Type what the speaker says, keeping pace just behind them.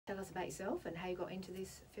tell us about yourself and how you got into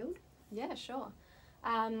this field? Yeah, sure.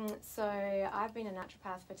 So I've been a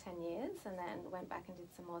naturopath for 10 years and then went back and did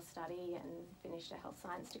some more study and finished a health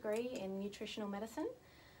science degree in nutritional medicine.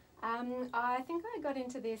 I think I got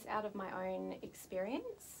into this out of my own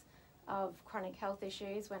experience of chronic health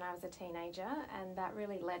issues when I was a teenager, and that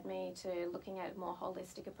really led me to looking at more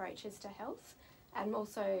holistic approaches to health and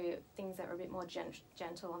also things that were a bit more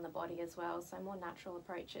gentle on the body as well, so more natural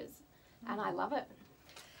approaches. And I love it.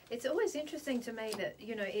 It's always interesting to me that,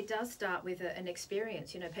 you know, it does start with an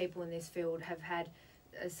experience. You know, people in this field have had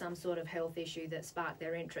some sort of health issue that sparked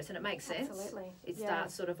their interest, and it makes sense. Absolutely. It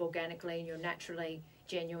starts sort of organically, and you're naturally,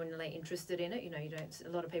 genuinely interested in it. You know, a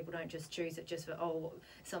lot of people don't just choose it just for,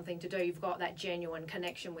 something to do. You've got that genuine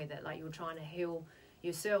connection with it, like you're trying to heal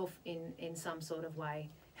yourself in some sort of way,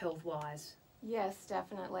 health-wise. Yes,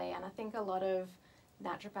 definitely. And I think a lot of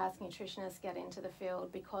naturopaths, nutritionists get into the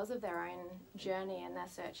field because of their own journey, and they're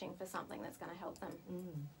searching for something that's going to help them.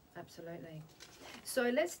 Absolutely. So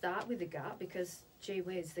let's start with the gut, because gee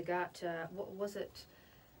whiz, the gut, what was it,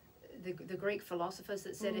 the Greek philosophers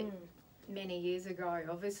that said it many years ago,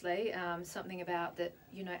 obviously, something about that,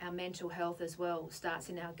 you know, our mental health as well starts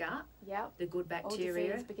in our gut. Yep. The good bacteria.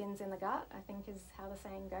 All disease begins in the gut, I think is how the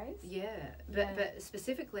saying goes. Yeah, but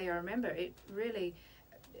specifically I remember it really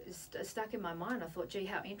stuck in my mind. I thought, gee,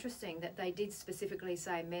 how interesting that they did specifically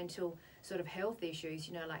say mental sort of health issues,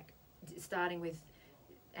 you know, like starting with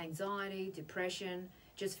anxiety, depression,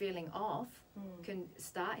 just feeling off can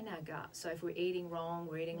start in our gut. So if we're eating wrong,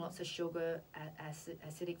 we're eating lots of sugar,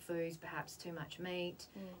 acidic foods, perhaps too much meat,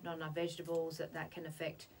 not enough vegetables, that can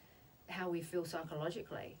affect how we feel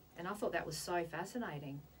psychologically. And I thought that was so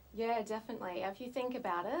fascinating. Yeah, definitely. If you think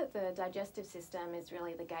about it, the digestive system is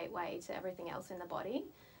really the gateway to everything else in the body.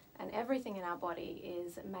 And everything in our body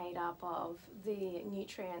is made up of the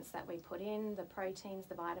nutrients that we put in, the proteins,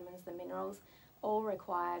 the vitamins, the minerals, all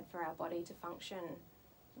required for our body to function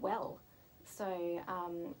well. So,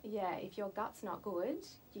 if your gut's not good,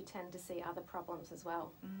 you tend to see other problems as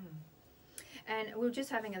well. And we were just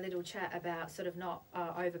having a little chat about sort of not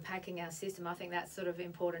overpacking our system. I think that's sort of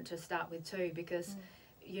important to start with too, because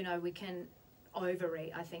you know, we can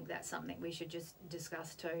overeat. I think that's something we should just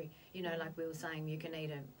discuss too. You know, like we were saying, you can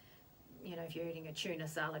eat you know, if you're eating a tuna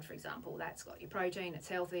salad, for example, that's got your protein, it's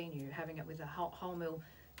healthy, and you're having it with a whole meal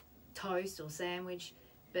toast or sandwich.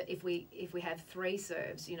 But if we have 3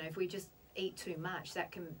 serves, you know, if we just eat too much,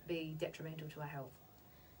 that can be detrimental to our health.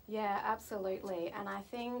 Yeah, absolutely. And I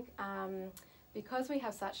think because we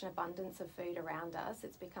have such an abundance of food around us,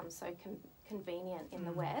 it's become so convenient in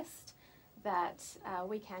the West that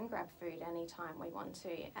we can grab food anytime we want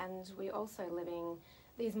to. And we're also living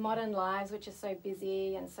these modern lives which are so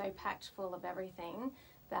busy and so packed full of everything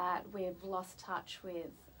that we've lost touch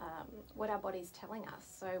with what our body's telling us.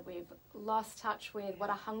 So we've lost touch with what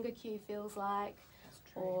a hunger cue feels like,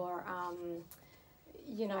 or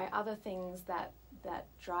you know, other things that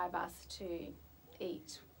drive us to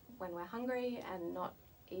eat when we're hungry and not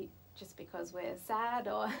eat just because we're sad,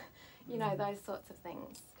 or you know, those sorts of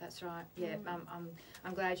things. That's right. Yeah,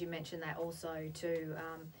 I'm glad you mentioned that also, to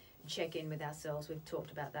check in with ourselves. We've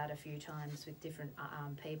talked about that a few times with different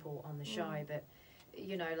people on the show, but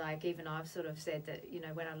you know, like even I've sort of said that, you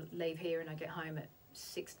know, when I leave here and I get home at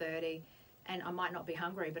 6:30 and I might not be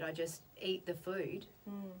hungry, but I just eat the food.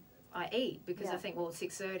 I eat because I think, well, at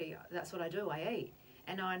 6:30, that's what I do, I eat.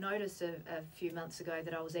 And I noticed a few months ago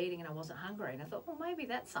that I was eating and I wasn't hungry, and I thought, well, maybe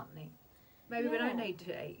that's something. Maybe we don't need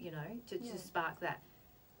to eat, you know, to spark that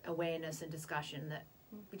awareness and discussion, that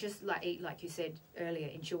we just eat, like you said earlier,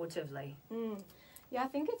 intuitively. Yeah, I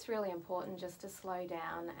think it's really important just to slow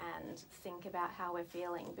down and think about how we're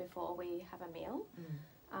feeling before we have a meal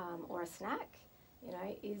or a snack. You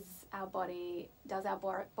know, does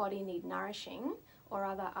our body need nourishing, or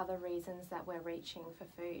are there other reasons that we're reaching for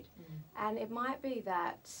food? And it might be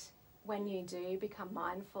that when you do become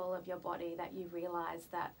mindful of your body, that you realise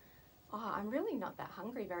that, I'm really not that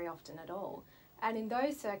hungry very often at all. And in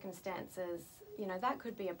those circumstances, you know, that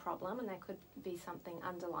could be a problem, and there could be something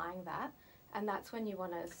underlying that. And that's when you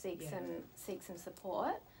want to seek some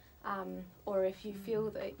support. Or if you feel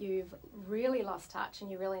that you've really lost touch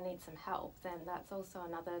and you really need some help, then that's also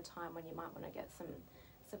another time when you might want to get some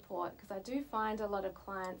support. Because I do find a lot of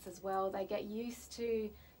clients as well, they get used to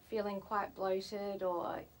feeling quite bloated,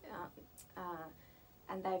 or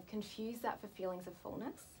and they've confused that for feelings of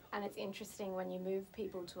fullness. And it's interesting, when you move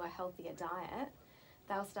people to a healthier diet,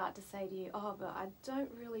 they'll start to say to you, but I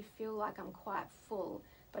don't really feel like I'm quite full.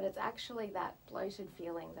 But it's actually that bloated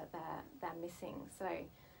feeling that they're missing. So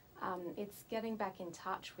it's getting back in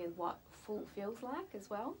touch with what full feels like as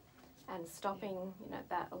well. and stopping, you know,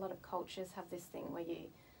 that a lot of cultures have this thing where you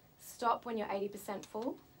stop when you're 80%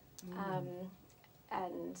 full,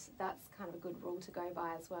 and that's kind of a good rule to go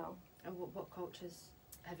by as well. And what cultures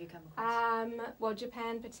have you come across? Well,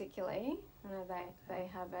 Japan particularly, you know, they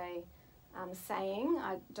have a saying,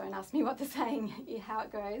 don't ask me what the saying, how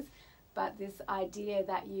it goes, but this idea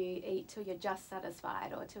that you eat till you're just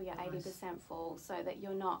satisfied or till you're 80% full, so that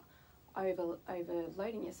you're not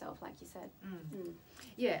overloading yourself, like you said.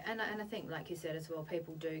 Yeah, and I think, like you said as well,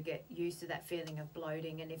 people do get used to that feeling of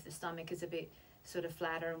bloating, and if the stomach is a bit sort of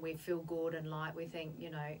flatter and we feel good and light, we think, you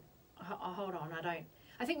know, hold on,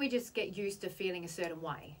 I think we just get used to feeling a certain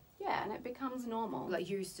way. Yeah, and it becomes normal. Like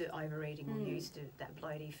used to overeating or used to that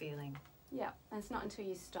bloaty feeling. Yeah, and it's not until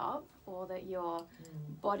you stop or that your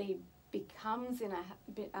body becomes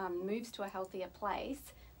moves to a healthier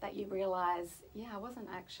place that you realise, yeah, I wasn't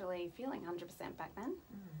actually feeling 100% back then.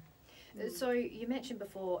 So you mentioned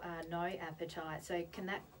before no appetite. So can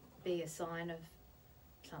that be a sign of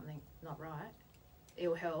something not right?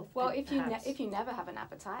 Ill health? Well, if you never have an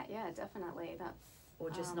appetite, yeah, definitely that's. Or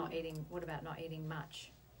just not eating. What about not eating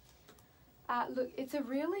much? Look, it's a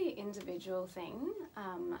really individual thing.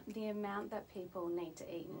 The amount that people need to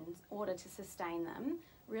eat in order to sustain them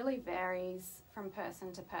really varies from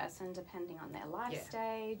person to person, depending on their life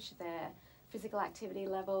stage, their physical activity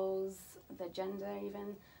levels, their gender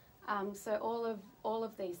even. So all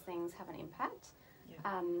of these things have an impact.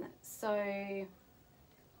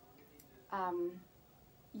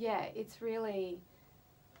 It's really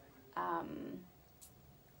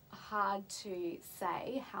hard to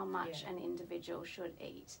say how much an individual should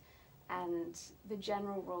eat, and the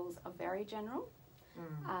general rules are very general.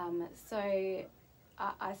 So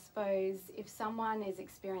I suppose if someone is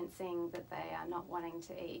experiencing that they are not wanting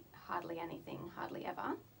to eat hardly anything, hardly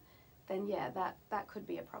ever, then that could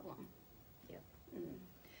be a problem.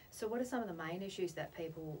 So what are some of the main issues that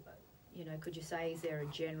people, you know, could you say, is there a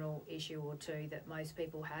general issue or two that most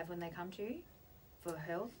people have when they come to you for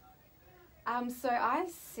health? So I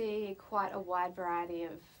see quite a wide variety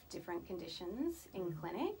of different conditions in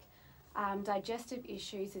clinic. Digestive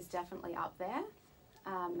issues is definitely up there,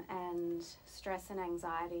 and stress and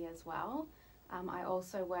anxiety as well. I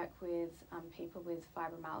also work with people with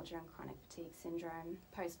fibromyalgia and chronic fatigue syndrome,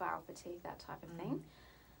 post-viral fatigue, that type of thing.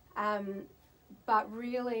 But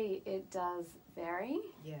really it does vary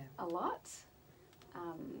a lot.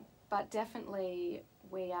 But definitely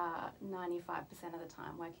we are 95% of the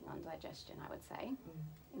time working on digestion, I would say,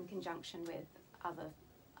 in conjunction with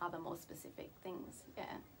other more specific things.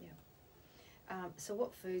 So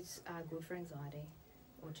what foods are good for anxiety,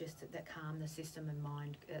 or just that calm the system and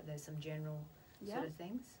mind? There's some general sort of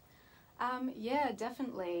things?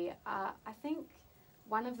 Definitely. I think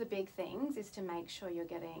one of the big things is to make sure you're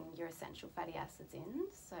getting your essential fatty acids in.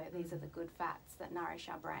 So these are the good fats that nourish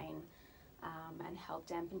our brain and help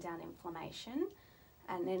dampen down inflammation.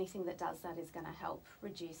 And anything that does that is going to help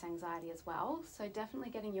reduce anxiety as well. So definitely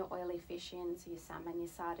getting your oily fish in, so your salmon, your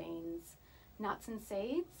sardines, nuts and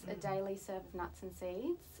seeds. A daily serve of nuts and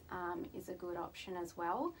seeds is a good option as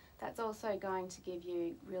well. That's also going to give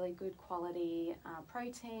you really good quality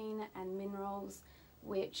protein and minerals,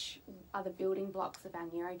 which are the building blocks of our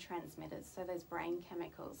neurotransmitters. So those brain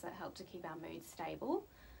chemicals that help to keep our mood stable.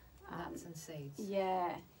 Nuts and seeds.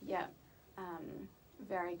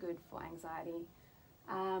 Very good for anxiety.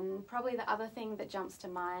 Probably the other thing that jumps to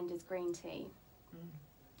mind is green tea.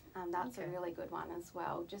 That's a really good one as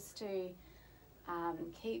well, just to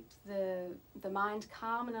keep the mind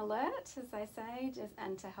calm and alert, as they say,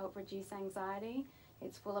 and to help reduce anxiety.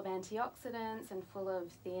 It's full of antioxidants and full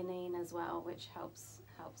of theanine as well, which helps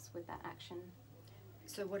with that action.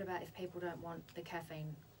 So what about if people don't want the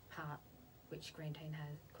caffeine part, which green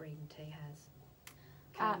tea has?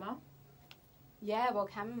 Chamomile? Well,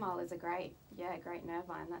 chamomile is a great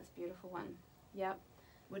nervine. That's a beautiful one. Yep.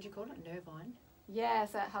 What do you call it? Nervine? Yeah,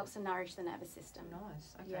 so it helps to nourish the nervous system.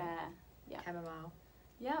 Nice. Okay. Yeah. Chamomile.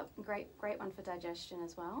 Yep. Great one for digestion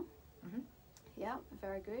as well. Yep.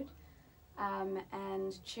 Very good.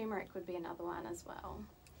 And turmeric would be another one as well.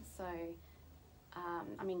 So,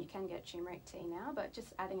 you can get turmeric tea now, but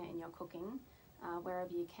just adding it in your cooking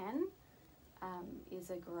wherever you can is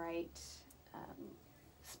a great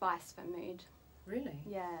spice for mood. Really?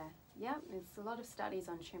 Yeah. There's a lot of studies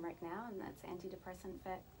on turmeric now, and that's antidepressant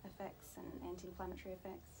effects and anti-inflammatory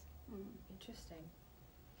effects. Interesting.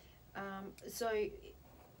 So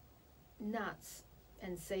nuts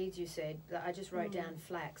and seeds, you said. I just wrote down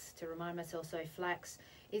flax to remind myself. So flax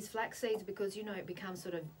seeds, because it becomes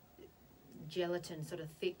sort of gelatin, sort of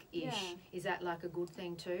thick-ish. Is that like a good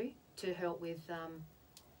thing too, to help with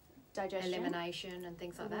digestion, elimination and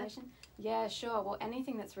things like that? Yeah, sure. Well,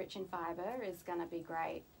 anything that's rich in fibre is going to be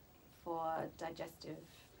great for digestive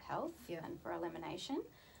health and for elimination.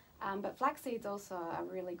 But flax seeds also are a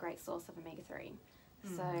really great source of omega-3.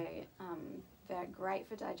 So they're great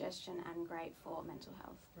for digestion and great for mental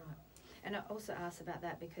health. Right. And I also asked about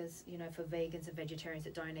that because, you know, for vegans and vegetarians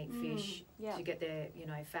that don't eat fish to get their, you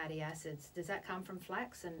know, fatty acids, does that come from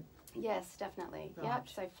flax? And yes, definitely. Right. Yep.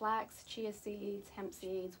 So flax, chia seeds, hemp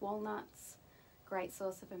seeds, walnuts, great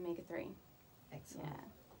source of omega-3. Excellent.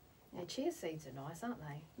 Yeah, chia seeds are nice, aren't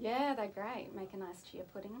they? Yeah, they're great. Make a nice chia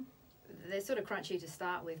pudding. They're sort of crunchy to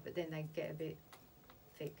start with, but then they get a bit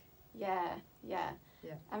thick. Yeah.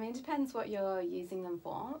 I mean, it depends what you're using them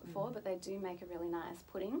for, but they do make a really nice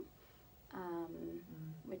pudding,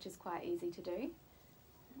 which is quite easy to do.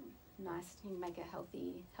 Nice, you can make a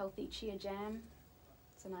healthy chia jam.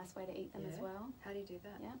 It's a nice way to eat them as well. How do you do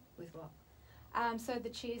that? Yeah. With what? So the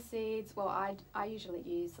chia seeds, well, I usually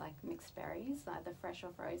use like mixed berries, either fresh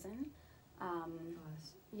or frozen.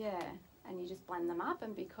 Nice. Yeah, and you just blend them up,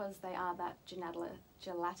 and because they are that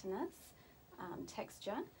gelatinous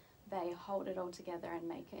texture, they hold it all together and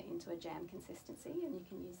make it into a jam consistency, and you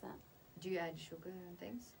can use that. Do you add sugar and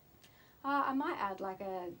things? I might add like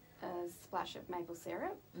a splash of maple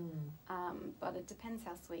syrup, but it depends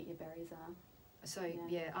how sweet your berries are. So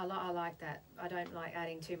I like that. I don't like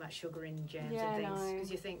adding too much sugar in jams and things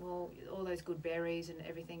because you think, well, all those good berries and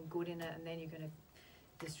everything good in it, and then you're going to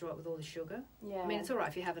destroy it with all the sugar. Yeah. I mean, it's all right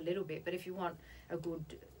if you have a little bit, but if you want a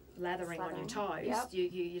good lathering on your toast,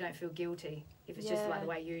 you don't feel guilty if it's just like the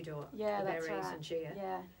way you do it. Yeah, the that's berries right. and chia.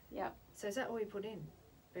 Yeah, yep. So is that all you put in?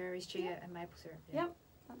 Berries, chia, and maple syrup. Yeah. Yep,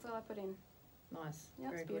 that's all I put in. Nice. Yep,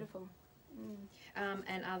 very it's beautiful.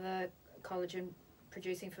 And other collagen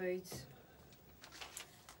producing foods.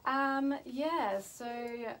 So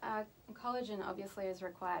collagen obviously is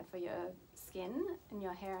required for your skin and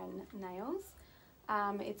your hair and nails.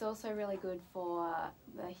 It's also really good for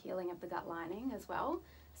the healing of the gut lining as well.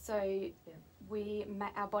 So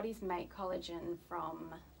our bodies make collagen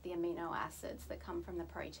from the amino acids that come from the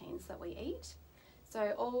proteins that we eat.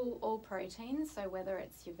 So all proteins, so whether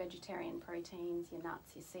it's your vegetarian proteins, your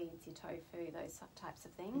nuts, your seeds, your tofu, those types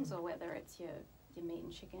of things, or whether it's your meat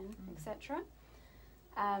and chicken, etc.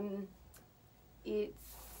 You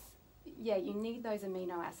need those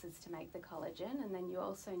amino acids to make the collagen, and then you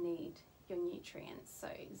also need your nutrients. So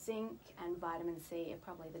zinc and vitamin C are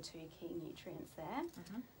probably the two key nutrients there.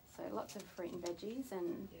 So lots of fruit and veggies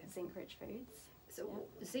and zinc-rich foods. So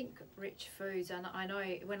zinc-rich foods, and I know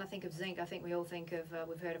when I think of zinc, I think we all think of,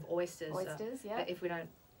 we've heard of oysters. Oysters, But if we don't,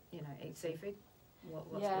 eat seafood, what's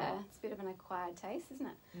good? It's a bit of an acquired taste, isn't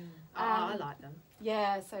it? I like them.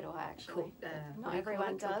 Yeah, so do I actually. Not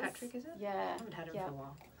everyone does. Patrick, is it? Yeah. I haven't had them for a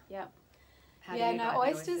while. Yep. How do you like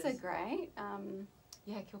oysters are great.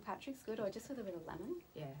 Kilpatrick's good, or just with a bit of lemon.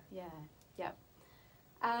 Yep.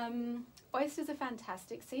 Oysters are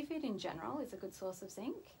fantastic. Seafood in general is a good source of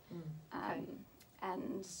zinc.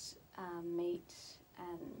 And meat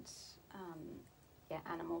and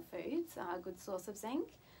animal foods are a good source of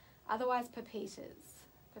zinc. Otherwise, pepitas.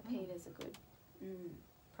 Pepitas are good.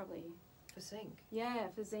 Probably. For zinc? Yeah,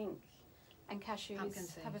 for zinc. And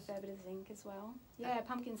cashews have a fair bit of zinc as well. Yeah,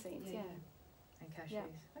 pumpkin seeds, yeah. And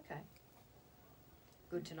cashews. Okay.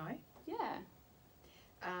 Good to know. Yeah.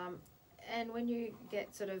 And when you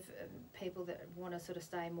get sort of people that want to sort of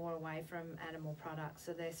stay more away from animal products,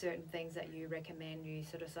 are there certain things that you recommend? You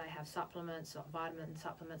sort of say have supplements, or vitamin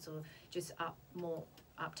supplements, or just more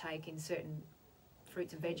uptake in certain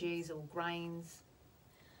fruits and veggies or grains?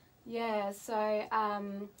 Yeah, so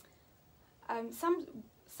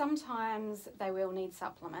sometimes they will need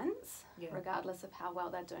supplements, regardless of how well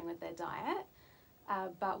they're doing with their diet.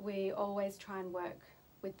 But we always try and work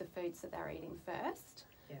with the foods that they're eating first.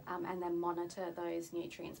 And then monitor those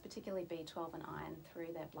nutrients, particularly B12 and iron,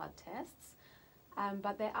 through their blood tests.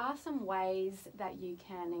 But there are some ways that you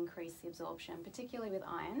can increase the absorption, particularly with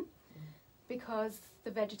iron, because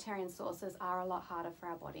the vegetarian sources are a lot harder for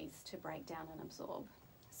our bodies to break down and absorb.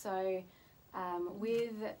 So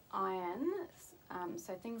with iron,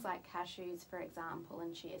 so things like cashews, for example,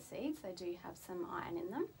 and chia seeds, they do have some iron in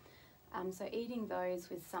them. So eating those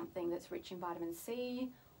with something that's rich in vitamin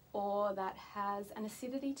C, or that has an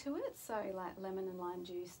acidity to it, so like lemon and lime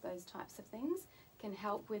juice, those types of things, can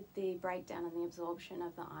help with the breakdown and the absorption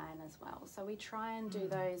of the iron as well. So we try and do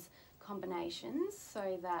those combinations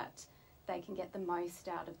so that they can get the most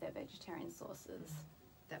out of their vegetarian sources.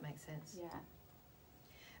 That makes sense. Yeah.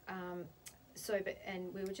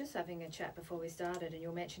 And we were just having a chat before we started, and you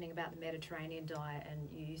were mentioning about the Mediterranean diet, and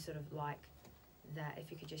you sort of like that.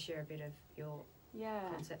 If you could just share a bit of your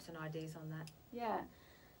concepts and ideas on that. Yeah.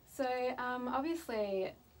 So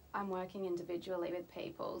obviously I'm working individually with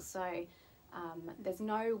people, so there's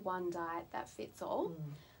no one diet that fits all.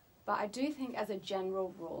 But I do think as a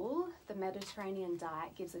general rule, the Mediterranean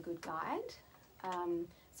diet gives a good guide.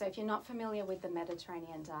 So if you're not familiar with the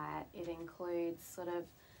Mediterranean diet, it includes sort of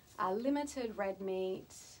limited red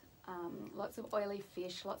meat, lots of oily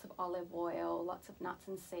fish, lots of olive oil, lots of nuts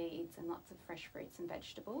and seeds, and lots of fresh fruits and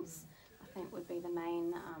vegetables. I think would be the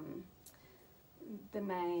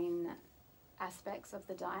main aspects of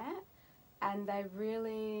the diet. And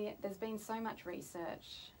there's been so much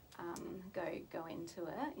research go into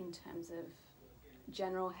it in terms of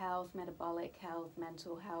general health, metabolic health,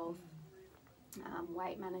 mental health,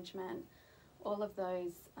 weight management, all of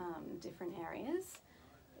those different areas.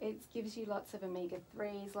 It gives you lots of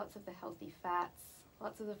omega-3s, lots of the healthy fats,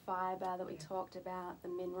 lots of the fibre that we talked about, the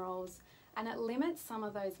minerals, and it limits some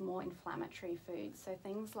of those more inflammatory foods. So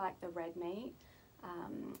things like the red meat,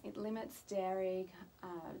 it limits dairy.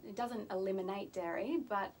 It doesn't eliminate dairy,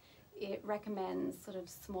 but it recommends sort of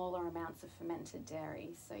smaller amounts of fermented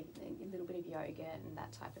dairy, so a little bit of yogurt and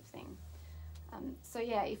that type of thing. So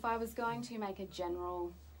yeah, if I was going to make a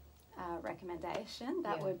general recommendation,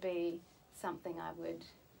 that would be something I would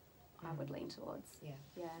lean towards. Yeah.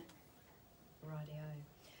 Rightio.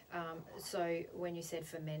 So when you said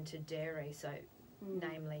fermented dairy, so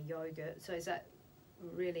namely yogurt, so is that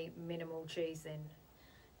really minimal cheese then?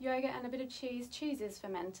 Yogurt and a bit of cheese. Cheese is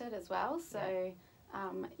fermented as well, so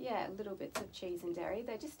little bits of cheese and dairy.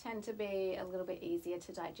 They just tend to be a little bit easier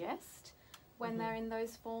to digest when they're in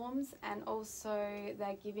those forms, and also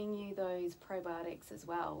they're giving you those probiotics as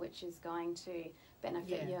well, which is going to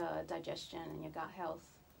benefit your digestion and your gut health.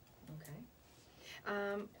 Okay.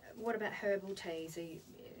 What about herbal teas?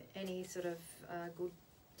 Any sort of good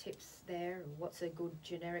tips there? What's a good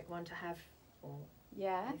generic one to have? Or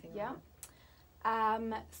anything like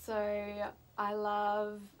that? So I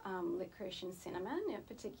love licorice and cinnamon,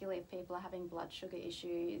 particularly if people are having blood sugar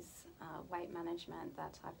issues, weight management,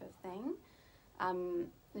 that type of thing.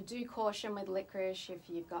 Do caution with licorice if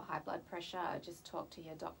you've got high blood pressure. Just talk to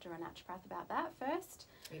your doctor or naturopath about that first.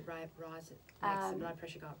 It makes the blood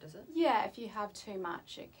pressure go up, does it? Yeah, if you have too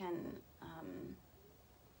much, it can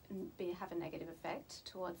have a negative effect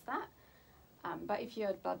towards that. But if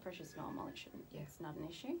your blood pressure is normal, it's not an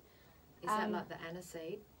issue. Is that like the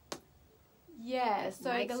aniseed? Yeah,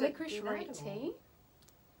 so the licorice root tea.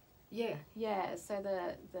 Yeah. Yeah, so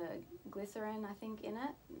the glycerin, I think, in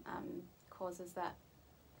it causes that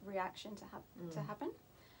reaction to happen.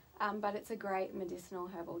 But it's a great medicinal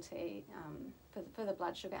herbal tea for the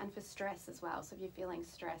blood sugar and for stress as well. So if you're feeling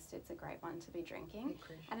stressed, it's a great one to be drinking.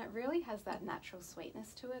 Licorice. And it really has that natural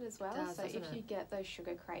sweetness to it as well. So if you get those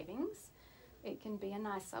sugar cravings, it can be a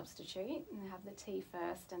nice substitute, and have the tea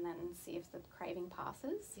first and then see if the craving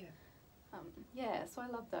passes. So I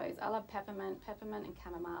love those. I love peppermint. Peppermint and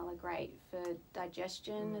chamomile are great for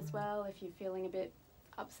digestion as well, if you're feeling a bit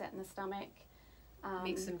upset in the stomach.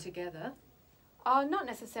 Mix them together? Oh, not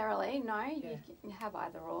necessarily, no. You can have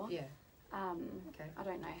either or. Yeah. Okay. I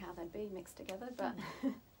don't know how they'd be mixed together, but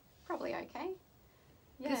probably okay.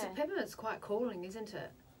 Because peppermint's quite cooling, isn't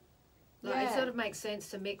it? Like, it sort of makes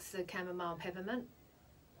sense to mix the chamomile and peppermint.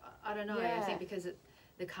 I don't know. I think because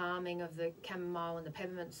the calming of the chamomile and the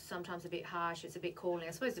peppermint's sometimes a bit harsh. It's a bit cooling.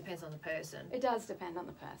 I suppose it depends on the person. It does depend on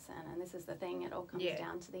the person, and this is the thing. It all comes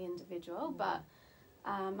down to the individual. But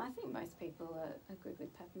I think most people are good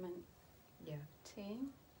with peppermint tea.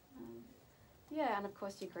 And of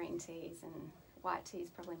course your green teas, and white tea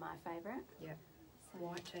is probably my favourite. Yeah. So,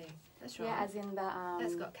 white tea. That's right. Yeah, as in the...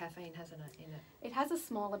 that's got caffeine, hasn't it, in it? It has a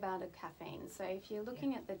small amount of caffeine. So if you're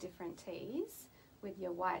looking at the different teas, with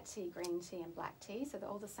your white tea, green tea and black tea, so they're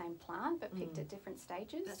all the same plant but picked at different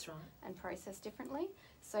stages. That's right. And processed differently.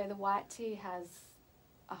 So the white tea has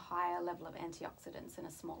a higher level of antioxidants and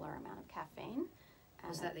a smaller amount of caffeine.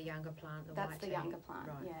 And is that the younger plant, the that's white the tea? younger plant,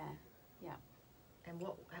 right. Yeah. And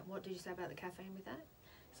what did you say about the caffeine with that?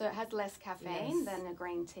 So it has less caffeine than a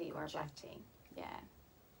green tea or a black tea. Yeah.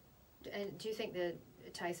 And do you think the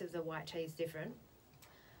taste of the white tea is different?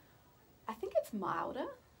 I think it's milder.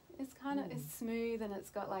 It's kind of it's smooth, and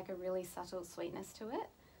it's got like a really subtle sweetness to it.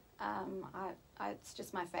 It's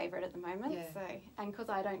just my favourite at the moment. Yeah. So, and because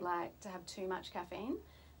I don't like to have too much caffeine,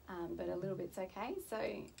 but a little bit's okay. So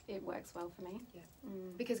it works well for me. Yeah.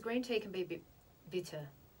 Because green tea can be a bit bitter.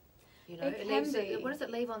 You know, it can be. What does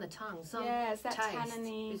it leave on the tongue? Some it's that taste.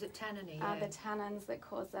 tanniny. Is it tanniny? Yeah. The tannins that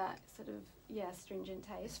cause that sort of astringent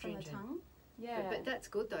taste from the tongue. Yeah. But that's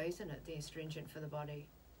good though, isn't it? The astringent for the body.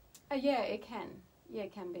 Yeah, it can. Yeah,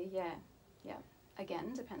 it can be. Yeah.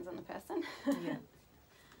 again, depends on the person. Yeah.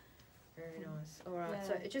 Very nice. All right.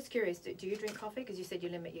 So just curious, do you drink coffee? Because you said you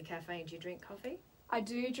limit your caffeine. Do you drink coffee? I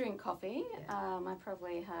do drink coffee. Yeah. I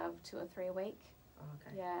probably have 2 or 3 a week. Oh,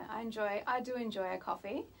 okay. Yeah, I do enjoy a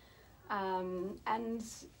coffee. And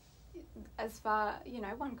as far,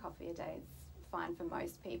 1 coffee a day is fine for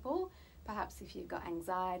most people. Perhaps if you've got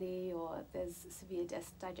anxiety or there's severe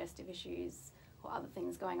digestive issues or other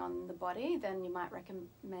things going on in the body, then you might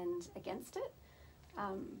recommend against it.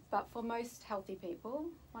 But for most healthy people,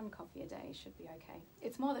 1 coffee a day should be okay.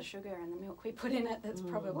 It's more the sugar and the milk we put in it that's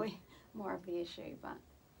probably more of the issue. But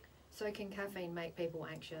so can caffeine make people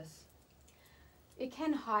anxious? it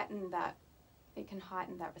can heighten that. It can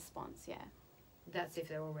heighten that response. Yeah. That's if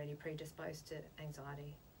they're already predisposed to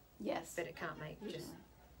anxiety. Yes. But it can't make Usually. just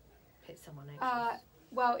hit someone anxious.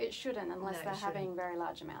 Well, it shouldn't unless No, they're it shouldn't. having very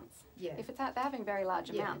large amounts. Yeah. If they're having very large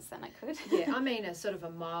Yeah. amounts, then it could. Yeah, I mean a sort of a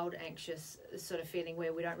mild anxious sort of feeling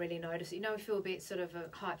where we don't really notice it. You know, we feel a bit sort of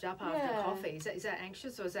hyped up after Yeah. coffee. Is that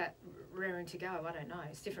anxious or is that raring to go? I don't know.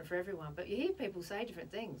 It's different for everyone. But you hear people say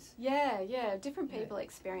different things. Yeah. Different Yeah. people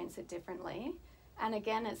experience it differently. And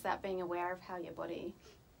again, it's that being aware of how your body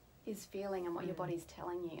is feeling and what your body's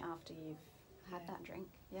telling you after you've had that drink.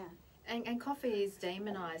 Yeah. And coffee is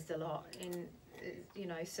demonised a lot in,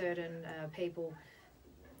 certain people,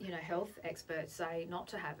 health experts say not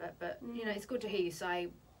to have it. But, it's good to hear you say,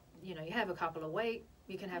 you have a couple a week,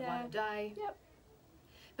 you can have one a day. Yep.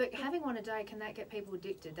 But having one a day, can that get people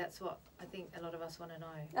addicted? That's what I think a lot of us want to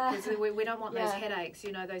know. Because we don't want those headaches,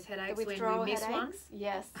 those headaches when we miss one.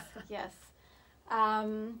 Yes.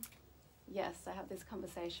 Yes, I have this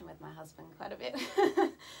conversation with my husband quite a bit.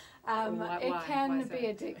 It can be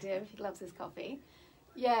addictive. He loves his coffee.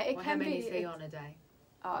 Yeah, it can be. How many is he on a day?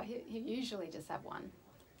 Oh, he usually just have one,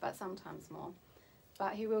 but sometimes more.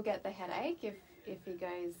 But he will get the headache if he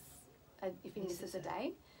goes if he misses a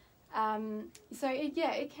day. So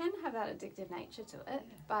it can have that addictive nature to it,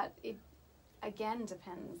 but it again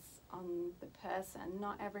depends on the person.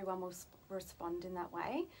 Not everyone will respond in that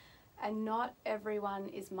way. And not everyone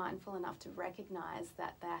is mindful enough to recognise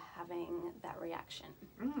that they're having that reaction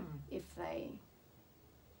if they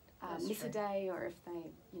miss a day or if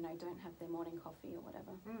they, don't have their morning coffee or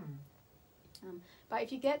whatever. But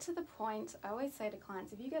if you get to the point, I always say to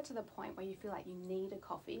clients, if you get to the point where you feel like you need a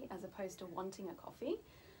coffee as opposed to wanting a coffee,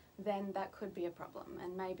 then that could be a problem.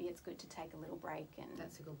 And maybe it's good to take a little break and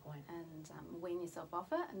that's a good point. And wean yourself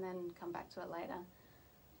off it and then come back to it later.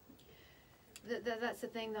 That's the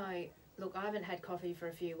thing though. Look, I haven't had coffee for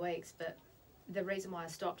a few weeks, but the reason why I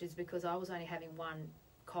stopped is because I was only having 1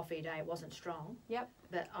 coffee a day. It wasn't strong. Yep.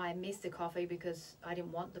 But I missed the coffee because I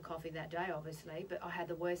didn't want the coffee that day, obviously. But I had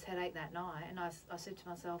the worst headache that night, and I said to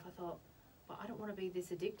myself, I thought, well, I don't want to be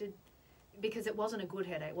this addicted, because it wasn't a good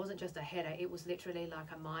headache. It wasn't just a headache. It was literally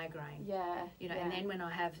like a migraine. Yeah. And then when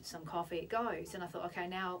I have some coffee, it goes, and I thought, okay,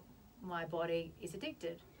 now my body is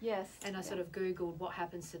addicted. Yes. And I sort of Googled what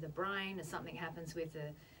happens to the brain, and something happens with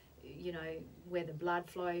the, where the blood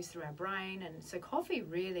flows through our brain. And so coffee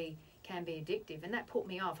really can be addictive, and that put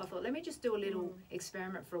me off. I thought, let me just do a little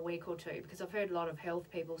experiment for a week or two, because I've heard a lot of health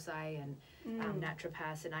people say, and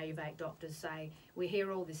naturopaths and Ayurvedic doctors say, we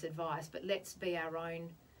hear all this advice, but let's be our own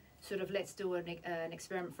let's do an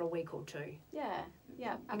experiment for a week or 2. Yeah.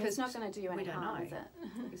 I mean, it's not going to do you any harm, is it?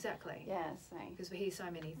 Exactly. Yeah, so. Because we hear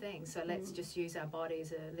so many things. So let's just use our body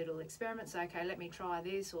as a little experiment. So, okay, let me try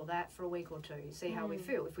this or that for a week or 2. See how we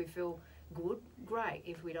feel. If we feel good, great.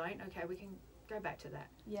 If we don't, okay, we can go back to that.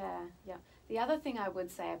 Yeah. The other thing I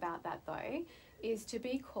would say about that, though, is to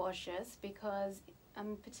be cautious, because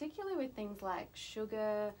particularly with things like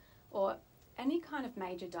sugar or any kind of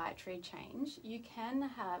major dietary change, you can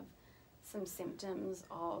have some symptoms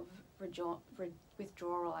of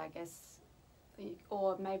withdrawal, I guess,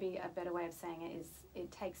 or maybe a better way of saying it is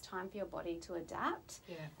it takes time for your body to adapt.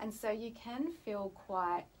 Yeah. And so you can feel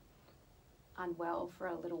quite unwell for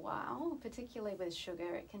a little while, particularly with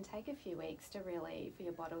sugar. It can take a few weeks for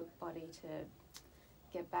your body to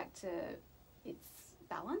get back to its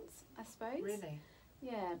balance, I suppose. Really?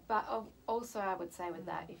 Yeah, but also I would say with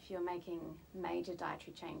that, if you're making major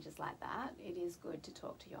dietary changes like that, it is good to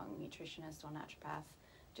talk to your nutritionist or naturopath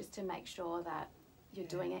just to make sure that you're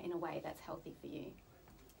doing it in a way that's healthy for you.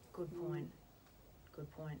 Good point.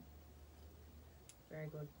 Good point. Very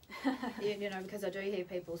good. Because I do hear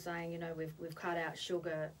people saying, we've cut out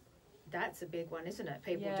sugar. That's a big one, isn't it?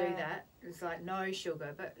 People do that. It's like no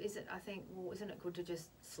sugar, but isn't it good to just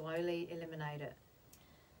slowly eliminate it?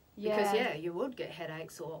 Because you would get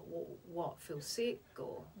headaches or feel sick,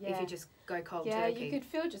 or if you just go cold turkey. Yeah, you could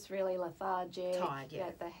feel just really lethargic. Tired,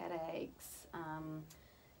 get the headaches.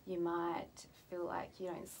 You might feel like you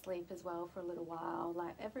don't sleep as well for a little while.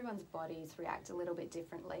 Like everyone's bodies react a little bit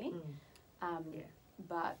differently.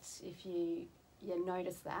 But if you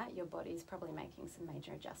notice that, your body's probably making some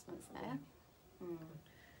major adjustments there.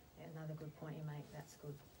 Yeah, another good point you make. That's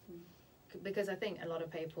good. Because I think a lot of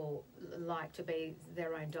people like to be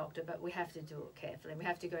their own doctor, but we have to do it carefully. We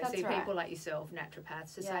have to go see people like yourself,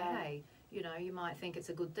 naturopaths, to say, hey, you know, you might think it's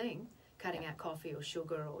a good thing, cutting out coffee or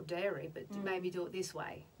sugar or dairy, but maybe do it this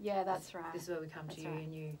way. Yeah, that's right. This is where we come to you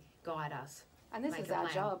and you guide us. And this is our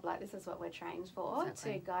job. Like, this is what we're trained for,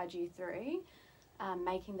 to guide you through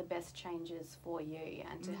making the best changes for you,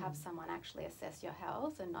 and to have someone actually assess your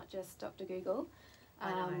health and not just Dr. Google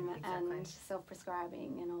and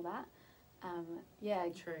self-prescribing and all that.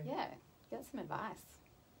 True. Yeah, get some advice.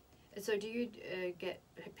 So do you get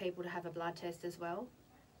people to have a blood test as well?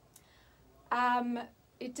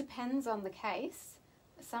 It depends on the case.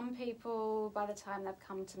 Some people, by the time they've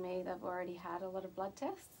come to me, they've already had a lot of blood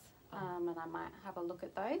tests, and I might have a look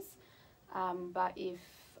at those. But if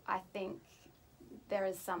I think there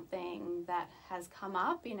is something that has come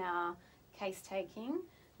up in our case taking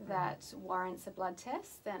that warrants a blood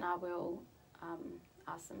test, then I will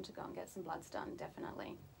ask them to go and get some bloods done,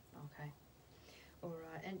 definitely. Okay. All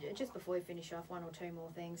right. And just before we finish off, one or two more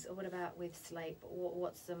things. What about with sleep?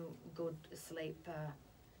 What's some good sleep,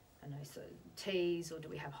 I know, so teas, or do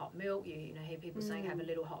we have hot milk? You know, hear people saying have a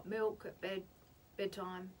little hot milk at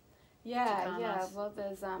bedtime. Yeah. Well,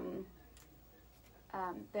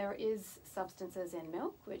 there is substances in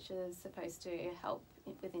milk which is supposed to help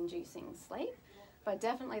with inducing sleep. But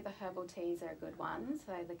definitely the herbal teas are a good one.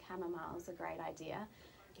 So the chamomile is a great idea.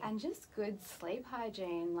 Yeah. And just good sleep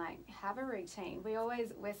hygiene, like have a routine.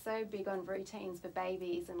 We're so big on routines for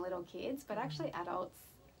babies and little kids, but actually adults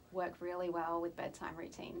work really well with bedtime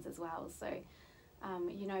routines as well. So,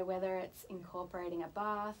 you know, whether it's incorporating a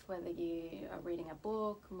bath, whether you are reading a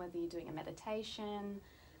book, whether you're doing a meditation,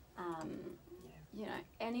 you know,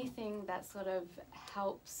 anything that sort of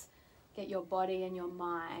helps get your body and your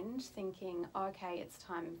mind thinking, okay, it's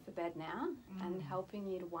time for bed now, and helping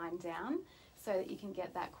you to wind down so that you can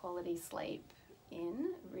get that quality sleep in,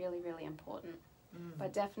 really, really important.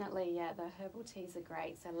 But definitely, yeah, the herbal teas are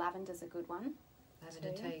great. So lavender's a good one.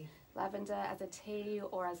 Lavender tea. Lavender as a tea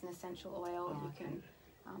or as an essential oil. You can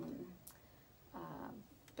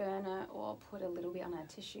burn it or put a little bit on a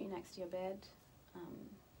tissue next to your bed.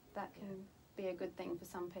 That can be a good thing for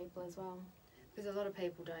some people as well. Because a lot of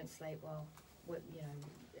people don't sleep well. You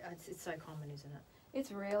know, it's so common, isn't it? It's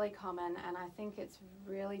really common, and I think it's a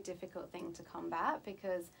really difficult thing to combat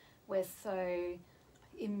because we're so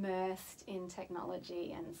immersed in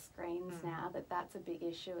technology and screens now that's a big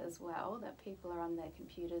issue as well, that people are on their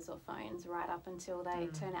computers or phones right up until they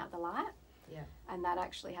turn out the light. Yeah. And that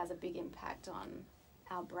actually has a big impact on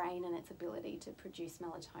our brain and its ability to produce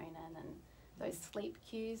melatonin and those sleep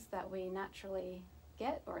cues that we naturally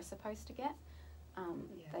get or are supposed to get.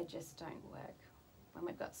 They just don't work when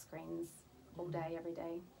we've got screens all day, every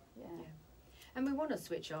day. Yeah. And we want to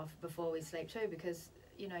switch off before we sleep too, because,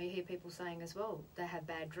 you know, you hear people saying as well, they have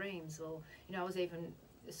bad dreams. Or, you know, I was even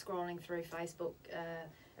scrolling through Facebook,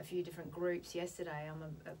 a few different groups yesterday. I'm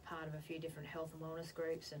a part of a few different health and wellness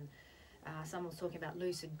groups, and someone was talking about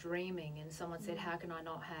lucid dreaming, and someone said, how can I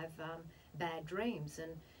not have bad dreams?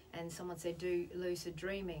 And someone said, do lucid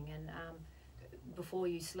dreaming, and before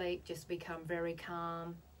you sleep, just become very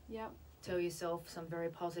calm. Yep. Tell yourself some very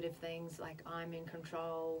positive things like, I'm in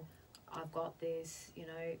control, I've got this, you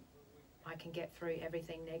know, I can get through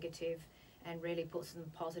everything negative, and really put some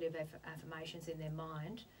positive affirmations in their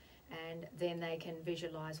mind. And then they can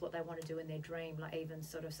visualize what they want to do in their dream, like even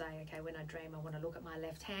sort of say, okay, when I dream, I want to look at my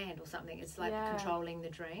left hand or something. It's like controlling the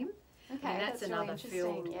dream. Okay, and that's another really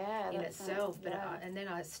field in that's itself. But and then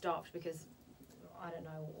I stopped because I don't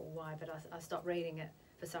know why, but I stopped reading it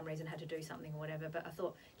for some reason, had to do something or whatever. But I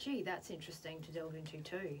thought, gee, that's interesting to delve into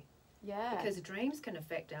too. Yeah. Because dreams can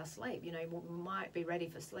affect our sleep. You know, we might be ready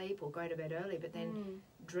for sleep or go to bed early, but then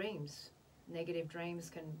dreams, negative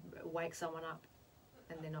dreams can wake someone up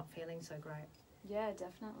and they're not feeling so great. Yeah,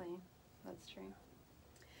 definitely. That's true.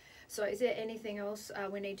 So is there anything else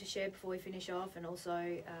we need to share before we finish off, and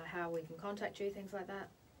also how we can contact you, things like that?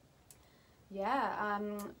 Yeah,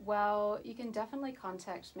 well, you can definitely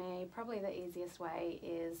contact me. Probably the easiest way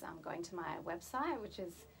is going to my website, which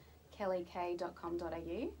is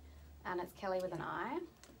kellik.com.au, and it's Kelli with an I.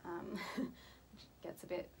 Gets a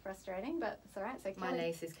bit frustrating, but it's all right. So my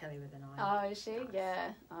niece is Kelli with an I. Oh, is she? Nice.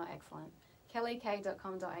 Yeah. Oh, excellent.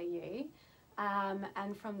 kellik.com.au.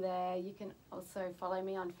 And from there, you can also follow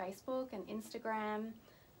me on Facebook and Instagram.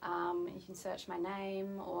 You can search my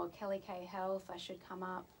name or Kelli K Health. I should come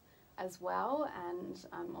up as well, and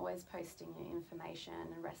I'm always posting new information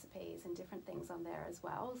and recipes and different things on there as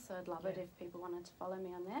well. So I'd love it if people wanted to follow me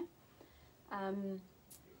on there.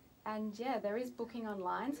 And yeah, there is booking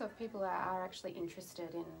online, so if people are actually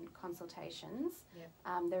interested in consultations,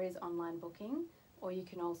 there is online booking, or you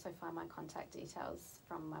can also find my contact details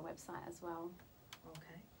from my website as well.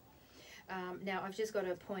 Okay. Now I've just got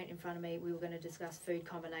a point in front of me. We were going to discuss food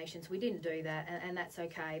combinations. We didn't do that, and that's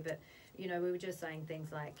okay, but you know, we were just saying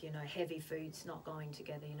things like, you know, heavy foods not going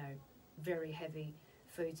together, you know, very heavy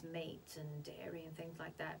foods, meats and dairy and things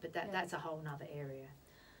like that, but that's a whole nother area.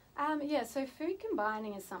 Yeah, so food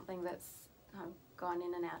combining is something that's gone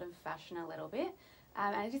in and out of fashion a little bit.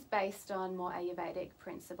 And it is based on more Ayurvedic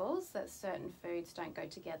principles that certain foods don't go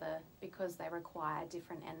together because they require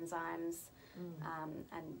different enzymes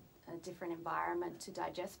and a different environment to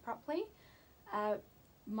digest properly.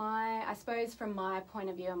 I suppose from my point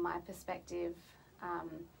of view and my perspective,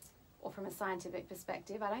 or from a scientific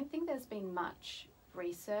perspective, I don't think there's been much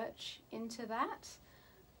research into that.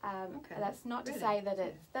 That's not to say that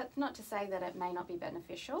it may not be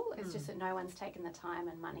beneficial. It's just that no one's taken the time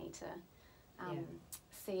and money to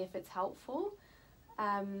see if it's helpful.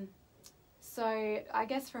 So I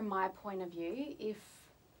guess from my point of view, if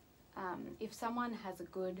someone has a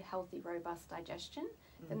good, healthy, robust digestion,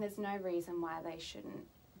 then there's no reason why they shouldn't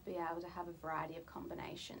be able to have a variety of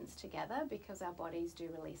combinations together, because our bodies do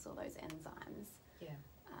release all those enzymes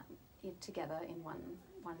together in one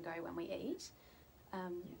go when we eat.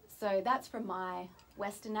 So that's from my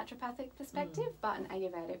Western naturopathic perspective, but an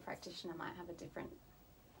Ayurvedic practitioner might have a different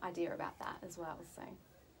idea about that as well. So,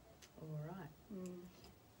 all right.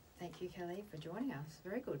 Thank you, Kelli, for joining us.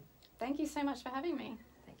 Very good. Thank you so much for having me.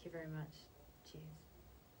 Thank you very much. Cheers.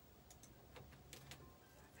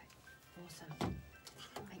 Awesome.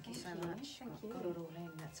 Thank you so much. Thank you. Got it all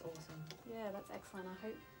in. That's awesome. Yeah, that's excellent. I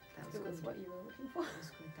hope that was what you were looking for. That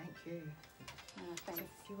was good. Thank you. Thanks. So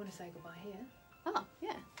if you want to say goodbye here. Oh,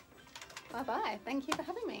 yeah. Bye-bye. Thank you for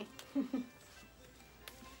having me.